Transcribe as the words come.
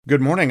Good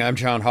morning, I'm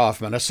John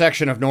Hoffman. A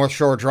section of North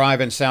Shore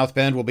Drive in South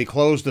Bend will be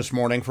closed this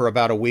morning for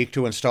about a week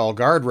to install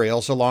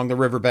guardrails along the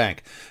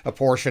riverbank. A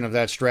portion of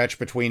that stretch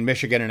between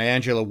Michigan and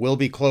Angela will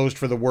be closed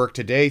for the work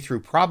today through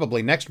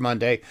probably next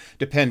Monday,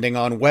 depending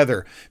on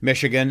weather.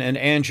 Michigan and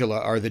Angela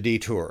are the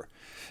detour.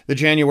 The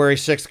January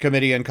 6th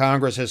committee in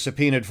Congress has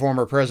subpoenaed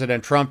former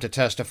President Trump to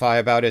testify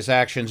about his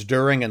actions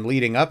during and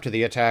leading up to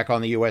the attack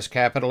on the U.S.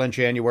 Capitol in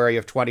January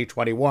of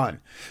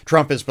 2021.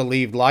 Trump is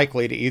believed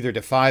likely to either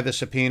defy the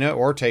subpoena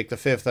or take the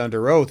fifth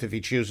under oath if he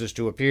chooses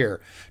to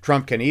appear.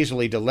 Trump can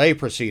easily delay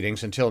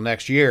proceedings until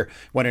next year,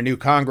 when a new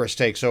Congress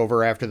takes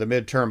over after the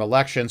midterm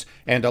elections,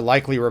 and a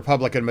likely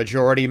Republican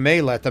majority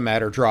may let the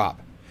matter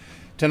drop.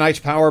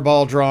 Tonight's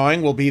Powerball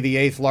drawing will be the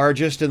eighth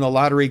largest in the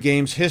lottery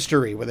game's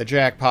history, with a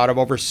jackpot of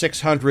over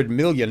 $600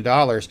 million.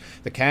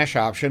 The cash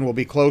option will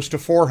be close to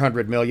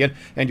 $400 million,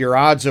 and your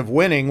odds of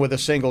winning with a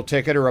single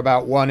ticket are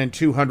about 1 in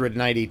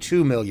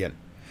 292 million.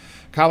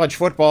 College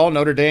football,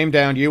 Notre Dame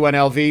downed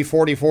UNLV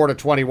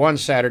 44-21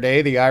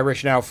 Saturday. The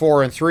Irish now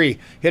 4-3,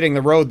 hitting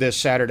the road this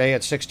Saturday at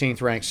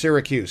 16th-ranked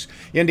Syracuse.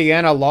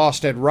 Indiana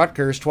lost at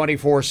Rutgers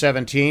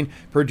 24-17.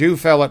 Purdue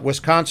fell at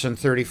Wisconsin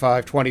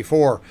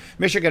 35-24.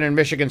 Michigan and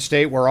Michigan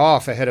State were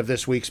off ahead of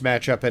this week's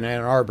matchup in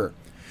Ann Arbor.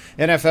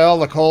 NFL,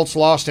 the Colts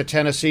lost at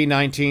Tennessee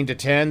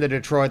 19-10. The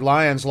Detroit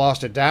Lions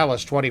lost at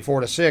Dallas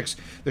 24-6.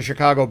 The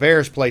Chicago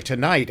Bears play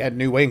tonight at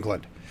New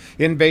England.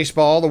 In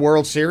baseball, the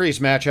World Series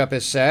matchup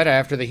is set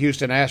after the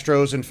Houston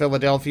Astros and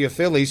Philadelphia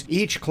Phillies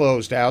each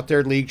closed out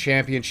their league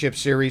championship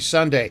series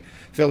Sunday.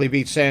 Philly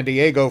beat San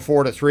Diego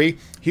 4-3.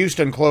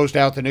 Houston closed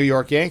out the New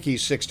York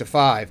Yankees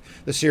 6-5.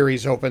 The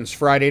series opens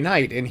Friday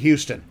night in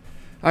Houston.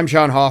 I'm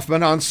John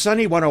Hoffman on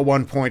Sunny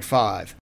 101.5.